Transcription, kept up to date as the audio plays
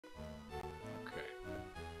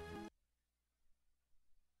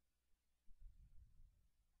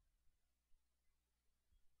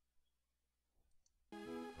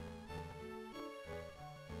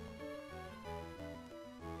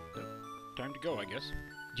time to go, I guess.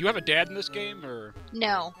 Do you have a dad in this game, or...?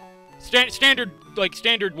 No. Standard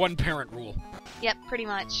one-parent rule. Yep, pretty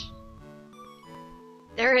much.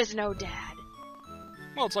 There is no dad.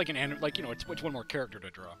 Well, it's like an anime, like, you know, it's one more character to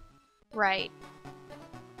draw. Right.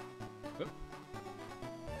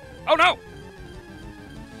 Oh no!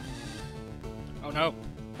 Oh no.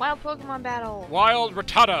 Wild Pokemon battle. Wild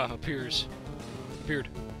Rattata appeared.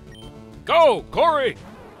 Go, Corey!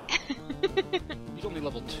 He's only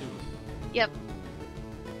level 2. Yep.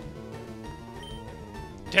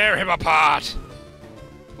 Tear him apart!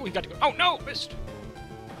 Oh, he got to go. Oh no, missed.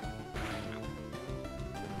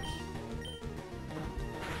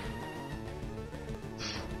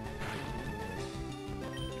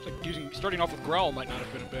 It's like starting off with Growl might not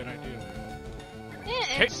have been a bad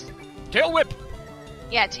idea. Tail Whip!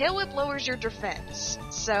 Yeah, Tail Whip lowers your defense.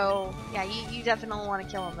 So, yeah, you definitely want to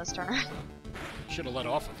kill him this turn. Should have let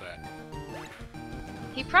off of that.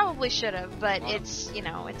 He probably should have, but it's, you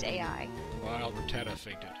know, it's AI. Wild Rattata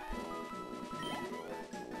fainted.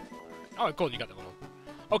 Oh, cool, you got that one.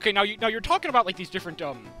 Okay, now you're talking about like these different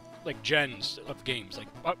like gens of games. Like,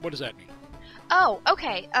 what does that mean? Oh,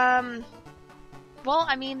 okay. Well,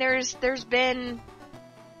 I mean, there's been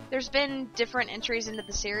different entries into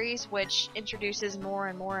the series, which introduces more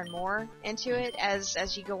and more and more into it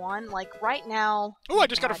as you go on. Like right now. Oh, I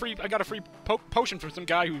got a free potion from some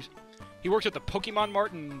guy he works at the Pokemon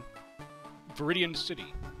Mart in Viridian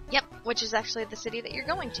City. Yep, which is actually the city that you're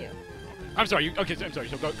going to. I'm sorry. I'm sorry.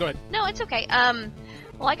 So go ahead. No, it's okay. Well,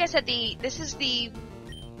 like I said, this is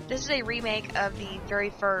a remake of the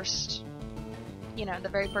very first, the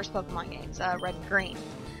very first Pokemon games, Red and Green.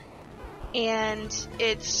 And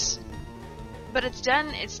it's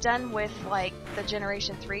done with like the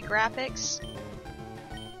Generation 3 graphics.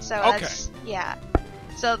 So that's, yeah.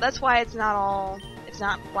 So that's why it's not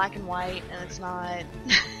black and white, and it's not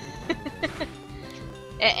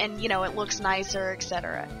and it looks nicer,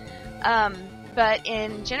 etc. But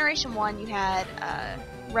in Generation 1 you had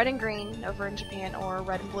Red and Green over in Japan, or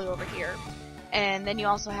Red and Blue over here. And then you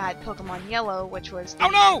also had Pokemon Yellow, which was Oh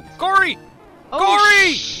no! Corey! Oh,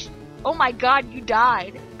 Corey! Oh my god, you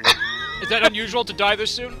died. Is that unusual to die this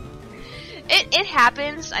soon? It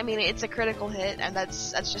happens. I mean, it's a critical hit, and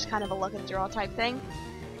that's just kind of a luck of the draw type thing.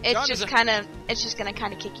 It's just gonna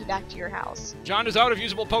kind of kick you back to your house. John is out of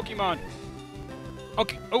usable Pokemon.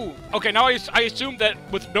 Okay. Oh, okay. Now I assume that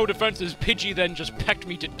with no defenses, Pidgey then just pecked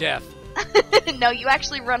me to death. No, you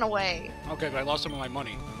actually run away. Okay, but I lost some of my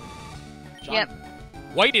money. John, yep.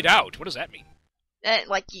 Whited out. What does that mean?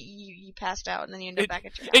 Like you passed out and then you end up back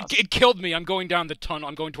at your house. It killed me. I'm going down the tunnel.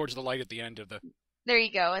 I'm going towards the light at the end of the... There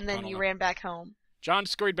you go, and then you ran back home. John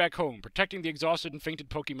scurried back home, protecting the exhausted and fainted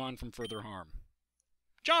Pokemon from further harm.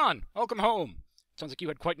 John, welcome home. Sounds like you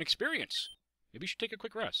had quite an experience. Maybe you should take a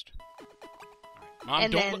quick rest. Mom,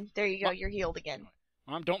 and then, there you go, you're healed again.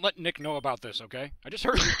 Mom, don't let Nick know about this, okay? I just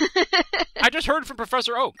heard from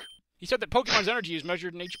Professor Oak. He said that Pokemon's energy is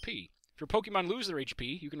measured in HP. If your Pokemon lose their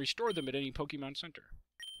HP, you can restore them at any Pokemon Center.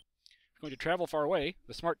 If you're going to travel far away,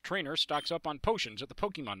 the smart trainer stocks up on potions at the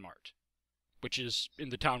Pokemon Mart, which is in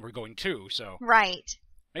the town we're going to, so... Right.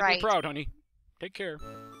 Make me proud, honey. Take care.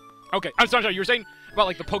 Okay, I'm sorry, you were saying about,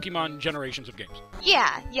 like, the Pokemon generations of games.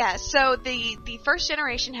 Yeah. So the first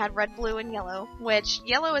generation had Red, Blue, and Yellow, which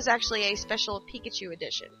Yellow is actually a special Pikachu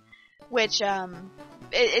edition, which,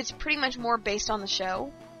 it's pretty much more based on the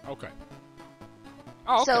show. Okay.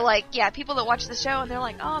 Oh, okay. So, like, yeah, people that watch the show and they're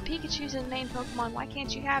like, oh, Pikachu's a main Pokemon, why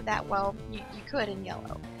can't you have that? Well, you could in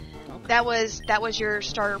Yellow. Okay. That was your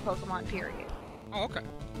starter Pokemon, period. Oh, okay.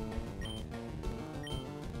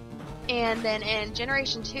 And then in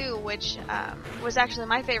Generation 2, which was actually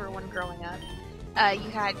my favorite one growing up, you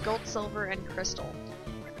had Gold, Silver, and Crystal.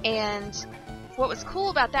 And what was cool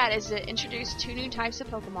about that is it introduced 2 new types of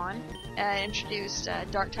Pokemon. Introduced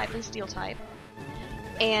Dark type and Steel type.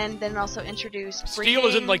 And then it also introduced breeding. Steel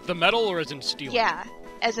as in, like, the metal, or as in steel? Yeah,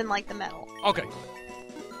 as in, like, the metal. Okay.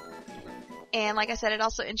 And like I said, it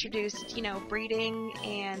also introduced, breeding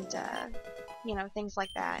and, things like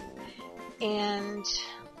that. And...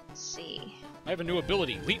 let's see. I have a new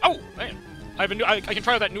ability. Oh, man. I can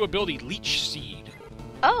try that new ability, Leech Seed.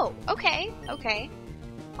 Oh, okay.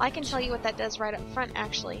 I can tell you what that does right up front,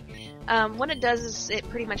 actually. What it does is it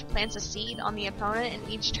pretty much plants a seed on the opponent, and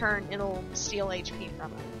each turn it'll steal HP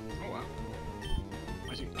from it. Oh, wow.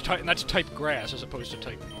 I see. And that's type grass as opposed to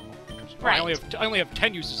type normal. Oh, right. I only have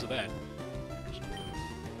 10 uses of that.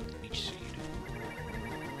 Leech Seed.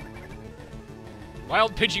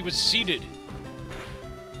 Wild Pidgey was seeded.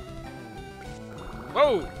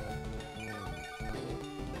 Whoa!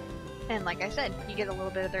 And like I said, you get a little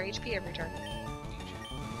bit of their HP every turn.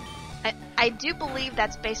 I do believe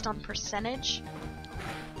that's based on percentage.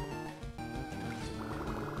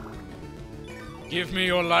 Give me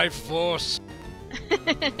your life force.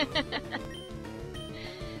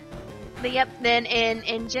 But yep, then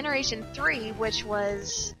in Generation 3, which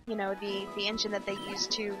was, you know, the engine that they used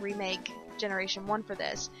to remake Generation 1 for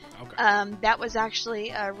this, Okay. that was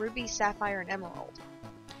actually Ruby, Sapphire, and Emerald.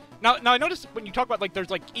 Now I noticed when you talk about, like, there's,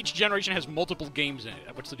 like, each generation has multiple games in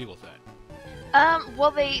it. What's the deal with that? Well,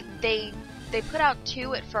 they put out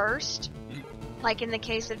 2 at first. Like, in the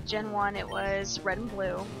case of Gen 1, it was Red and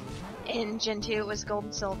Blue. In Gen 2, it was Gold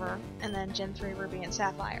and Silver. And then Gen 3, Ruby and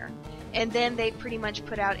Sapphire. And then they pretty much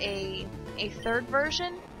put out a third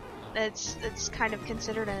version that's kind of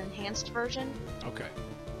considered an enhanced version. Okay.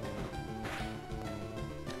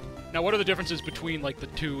 Now, what are the differences between, like, the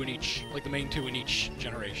two in each, like, the main 2 in each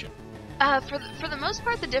generation? For the most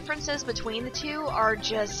part, the differences between the 2 are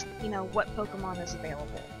just, you know, what Pokemon is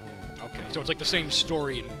available. Okay, so it's like the same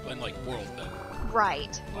story and like, world, then.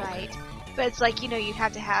 Right, Okay. right. But it's like, you know, you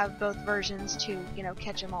have to have both versions to, you know,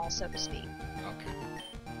 catch them all, so to speak. Okay.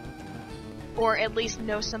 Or at least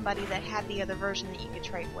know somebody that had the other version that you could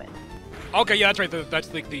trade with. Okay, yeah, that's right.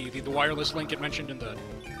 That's like the wireless link it mentioned in the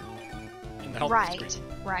help Right, screen.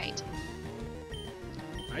 right.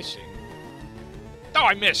 I see. Oh,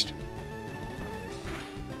 I missed.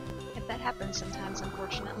 If that happens sometimes,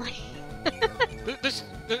 unfortunately.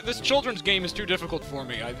 This children's game is too difficult for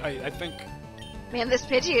me. I think. Man, this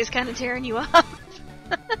Pidgey is kind of tearing you up.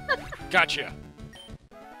 Gotcha.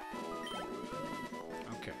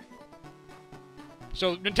 Okay.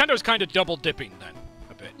 So Nintendo's kind of double dipping then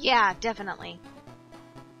a bit. Yeah, definitely.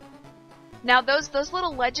 Now, those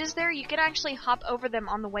little ledges there, you can actually hop over them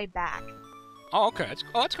on the way back. Oh, okay. That's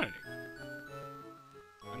kind of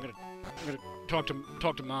neat. I'm gonna talk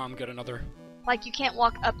to Mom, get another. Like, you can't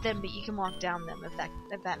walk up them, but you can walk down them,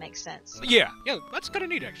 if that makes sense. Yeah, that's kind of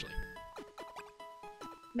neat actually.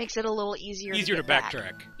 Makes it a little easier. Easier to get back.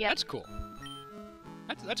 backtrack. Yep. That's cool.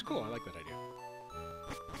 That's cool. I like that idea.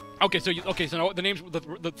 Okay, so now the names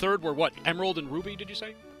the third were what? Emerald and Ruby, did you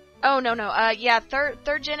say? Oh, no. Yeah, third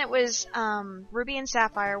gen it was Ruby and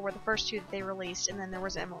Sapphire were the first 2 that they released, and then there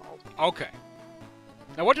was Emerald. Okay.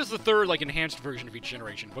 Now, what does the third, like, enhanced version of each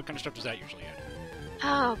generation? What kind of stuff does that usually add?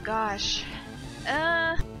 Oh gosh.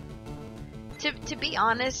 To be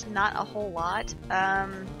honest, not a whole lot.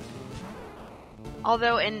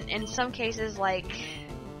 Although in some cases, like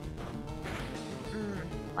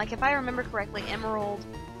if I remember correctly, Emerald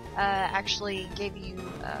actually gave you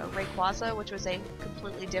Rayquaza, which was a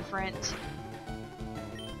completely different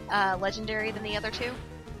legendary than the other 2.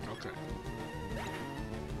 Okay.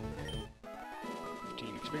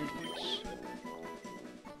 15 experience points.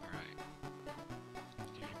 Alright.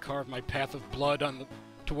 Continue to carve my path of blood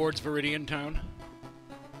towards Viridian Town.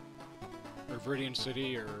 Or Viridian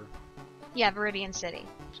City, or... Yeah, Viridian City.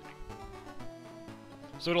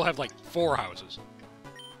 So it'll have, like, 4 houses.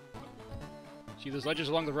 See those ledges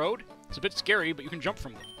along the road? It's a bit scary, but you can jump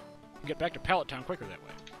from them. You can get back to Pallet Town quicker that way.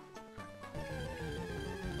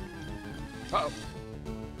 Uh-oh.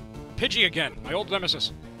 Pidgey again, my old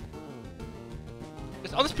nemesis.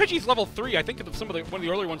 This Pidgey's level 3. I think one of the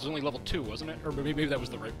earlier ones was only level 2, wasn't it? Or maybe that was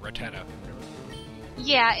the Rattata.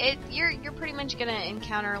 Yeah, you're pretty much gonna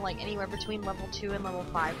encounter like anywhere between level 2 and level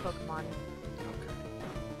 5 Pokemon. Okay.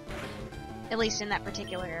 At least in that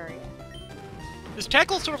particular area. Is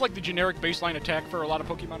Tackle sort of like the generic baseline attack for a lot of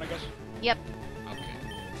Pokemon, I guess? Yep. Okay.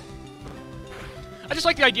 I just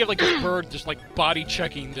like the idea of, like, this bird just, like,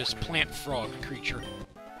 body-checking this plant frog creature.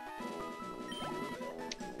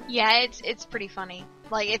 Yeah, it's pretty funny.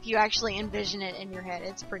 Like, if you actually envision it in your head,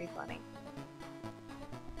 it's pretty funny.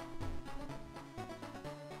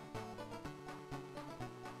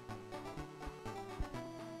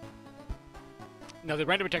 Now, the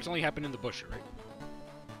random attacks only happen in the bush, right?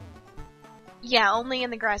 Yeah, only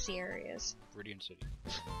in the grassy areas. Viridian City.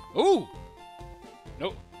 Ooh!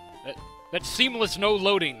 No. That seamless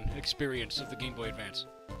no-loading experience of the Game Boy Advance.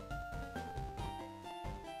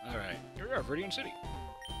 Alright, here we are, Viridian City.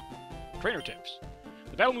 Trainer tips.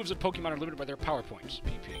 The battle moves of Pokemon are limited by their power points,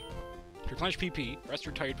 PP. To replenish PP, rest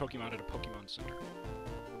your tired Pokemon at a Pokemon Center.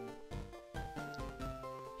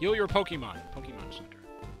 Heal your Pokemon, Pokemon Center.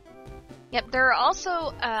 Yep, there are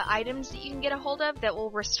also items that you can get a hold of that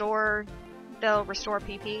will restore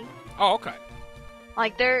PP. Oh, okay.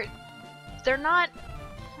 Like they're not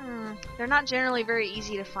generally very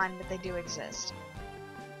easy to find, but they do exist.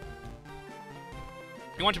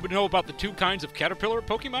 You want to know about the 2 kinds of caterpillar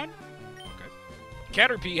Pokemon? Okay.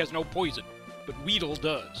 Caterpie has no poison, but Weedle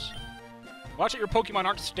does. Watch that your Pokemon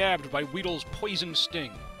aren't stabbed by Weedle's poison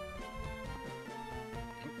sting.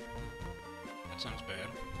 That sounds bad.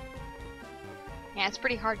 Yeah, it's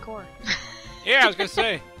pretty hardcore. Yeah, I was gonna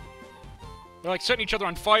say. They're like setting each other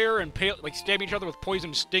on fire and like stabbing each other with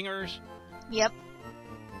poison stingers. Yep.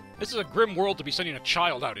 This is a grim world to be sending a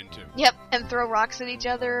child out into. Yep, and throw rocks at each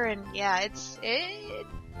other, and yeah,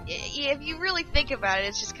 if you really think about it,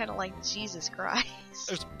 it's just kind of like, Jesus Christ.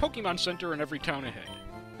 There's a Pokemon Center in every town ahead.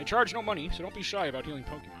 They charge no money, so don't be shy about healing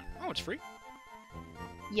Pokemon. Oh, it's free?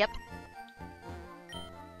 Yep.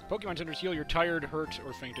 Pokemon Centers heal your tired, hurt,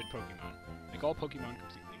 or fainted Pokemon. Make all Pokemon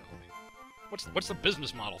completely healthy. What's the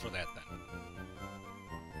business model for that, then?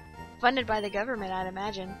 Funded by the government, I'd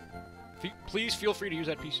imagine. Please feel free to use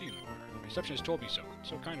that PC. My receptionist told me so.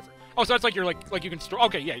 So kind of her. Oh, so that's like you're like you can store.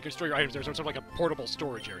 Okay, yeah, you can store your items there. So it's sort of like a portable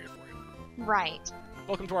storage area for you. Right.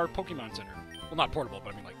 Welcome to our Pokemon Center. Well, not portable,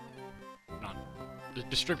 but I mean like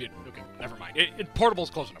distribute. Okay, never mind.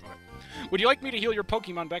 Portable's close enough. Okay. Would you like me to heal your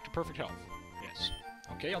Pokemon back to perfect health? Yes.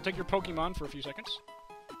 Okay, I'll take your Pokemon for a few seconds.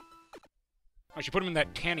 I should put him in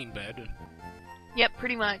that tanning bed. Yep,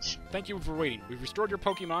 pretty much. Thank you for waiting. We've restored your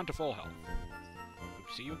Pokemon to full health. Hope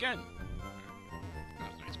to see you again.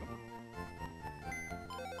 That was a nice one.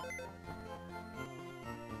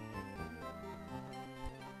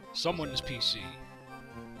 Someone's PC.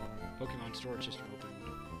 Pokemon storage system opened.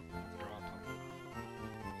 Draw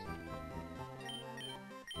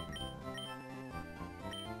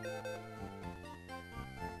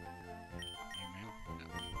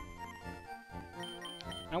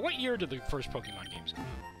Now, what year did the first Pokemon games come out?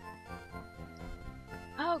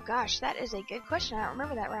 Oh gosh, that is a good question. I don't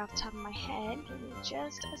remember that right off the top of my head. Give me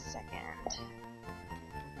just a second.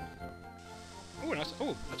 Oh, that's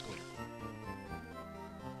cool.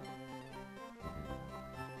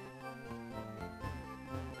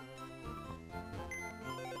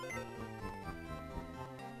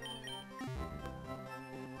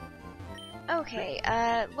 Okay,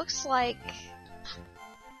 looks like...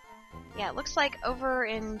 Yeah, it looks like over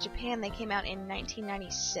in Japan they came out in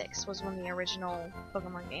 1996 was when the original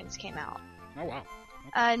Pokemon games came out. Oh, wow.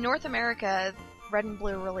 Okay. North America, Red and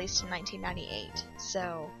Blue released in 1998,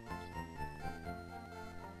 so...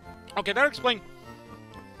 Okay, that explains...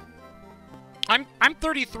 I'm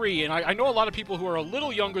 33, and I know a lot of people who are a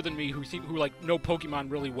little younger than me who like know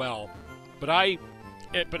Pokemon really well, but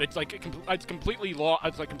it's completely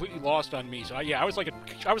lost on me. So I was like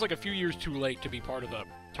a few years too late to be part of the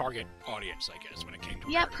target audience, I guess, when it came to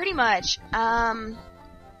Yeah, America. pretty much.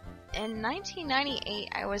 In 1998,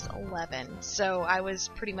 I was 11, so I was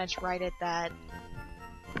pretty much right at that.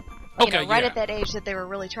 At that age that they were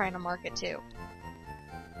really trying to market to.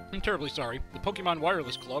 I'm terribly sorry. The Pokemon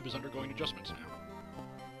Wireless Club is undergoing adjustments now.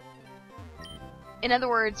 In other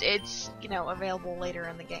words, it's available later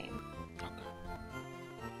in the game. Okay.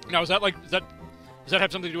 Now, does that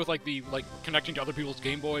have something to do with the connecting to other people's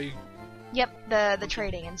Game Boy? Yep, the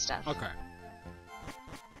trading and stuff. Okay.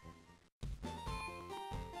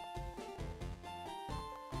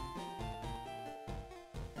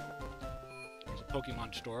 There's a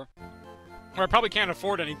Pokemon store. Where I probably can't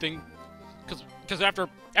afford anything, because after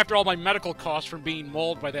all my medical costs from being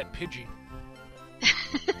mauled by that Pidgey.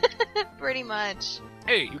 Pretty much.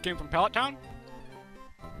 Hey, you came from Pallet Town?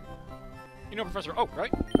 You know Professor Oak,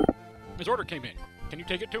 right? His order came in. Can you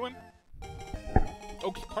take it to him?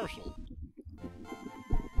 Oak's parcel.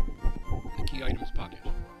 The key item is pocket.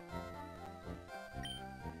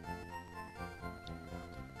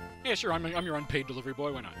 Yeah, sure, I'm your unpaid delivery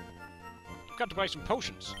boy, why not? I've got to buy some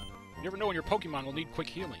potions. You never know when your Pokemon will need quick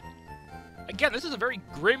healing. Again, this is a very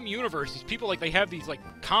grim universe. These people, they have these,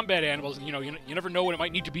 combat animals, and, you never know when it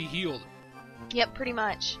might need to be healed. Yep, pretty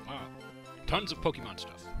much. Wow. Tons of Pokemon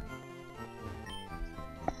stuff.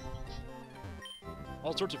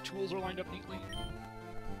 All sorts of tools are lined up neatly.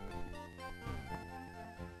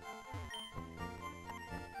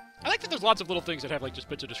 I like that there's lots of little things that have, just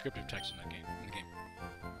bits of descriptive text in the game.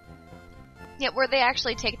 Yeah, where they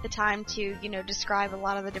actually take the time to, describe a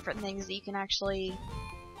lot of the different things that you can actually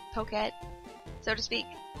poke at, so to speak.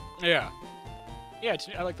 Yeah. Yeah,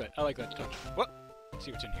 I like that. I like that touch. What? Let's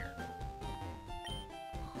see what's in here.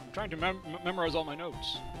 I'm trying to memorize all my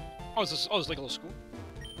notes. Oh, is this like a little school?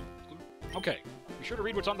 Okay. Be sure to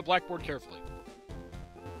read what's on the blackboard carefully.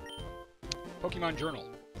 Pokemon Journal.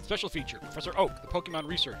 Special feature. Professor Oak, the Pokemon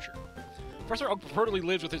researcher. Professor Oak reportedly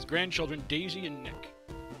lives with his grandchildren Daisy and Nick.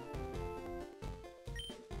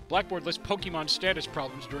 Blackboard lists Pokemon status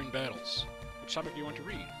problems during battles. Which topic do you want to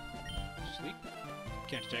read? Sleep?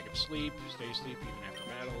 Can't attack him sleep. Stay asleep even after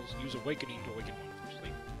battles. Use Awakening to awaken one from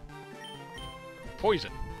sleep.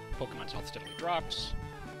 Poison. Pokemon's health steadily drops.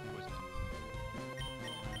 Poison.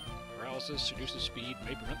 Paralysis. Reduces speed.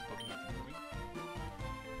 May prevent the Pokemon from moving.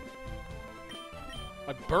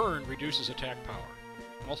 A burn reduces attack power.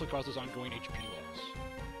 It also causes ongoing HP loss.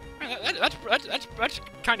 Man, that's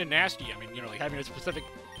kind of nasty. I mean, you know, like having a specific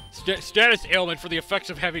status ailment for the effects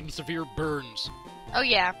of having severe burns. Oh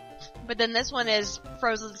yeah, but then this one is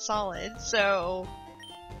frozen solid, so...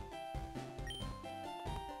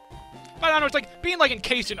 I don't know, it's like, being, like,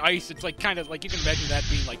 encased in ice, it's, like, kind of, like, you can imagine that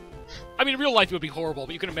being, like... I mean, in real life it would be horrible,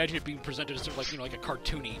 but you can imagine it being presented as sort of, like, you know, like a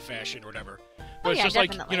cartoony fashion or whatever. But Oh, it's yeah, just,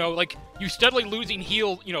 definitely. like, you know, like, you steadily losing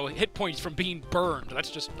hit points from being burned. That's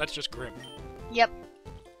just grim. Yep.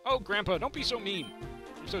 Oh, Grandpa, don't be so mean.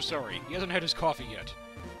 I'm so sorry. He hasn't had his coffee yet.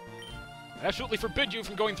 I absolutely forbid you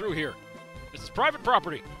from going through here. This is private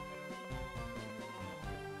property.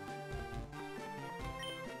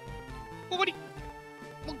 Well, what do you...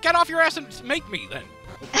 Well, get off your ass and make me, then.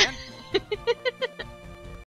 Okay?